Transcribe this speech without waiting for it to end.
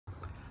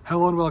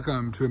Hello and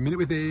welcome to A Minute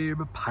with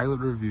Abe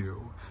pilot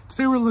review.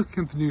 Today we're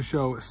looking at the new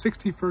show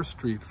 61st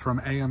Street from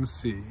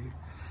AMC.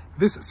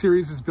 This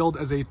series is billed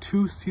as a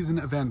 2-season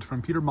event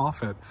from Peter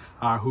Moffat,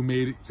 who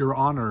made Your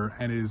Honor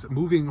and is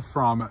moving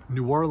from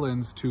New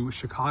Orleans to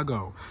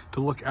Chicago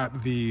to look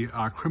at the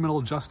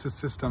criminal justice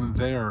system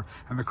there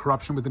and the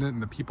corruption within it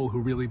and the people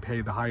who really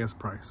pay the highest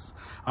price.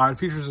 It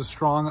features a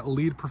strong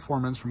lead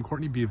performance from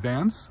Courtney B.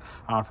 Vance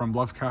from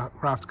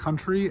Lovecraft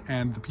Country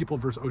and The People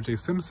vs. O.J.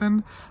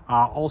 Simpson,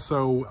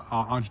 also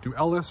Anjanou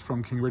Ellis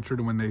from King Richard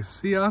and When They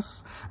See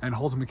Us, and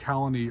Holt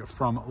McCallany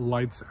from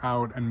Lights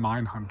Out and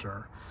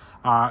Mindhunter.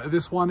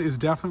 This one is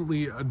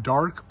definitely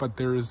dark, but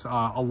there's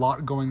a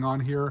lot going on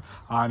here,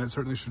 and it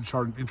certainly should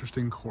chart an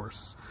interesting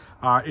course.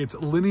 Its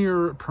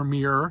linear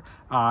premiere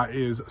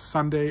is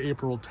Sunday,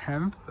 April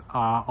 10th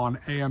on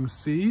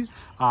AMC,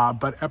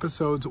 but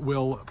episodes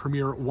will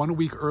premiere 1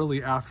 week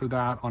early after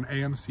that on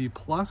AMC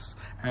Plus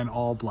and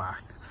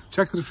ALLBLK.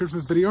 Check the description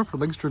of this video for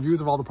links to reviews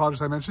of all the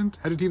projects I mentioned.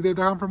 Head to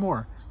tvdave.com for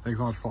more. Thanks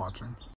so much for watching.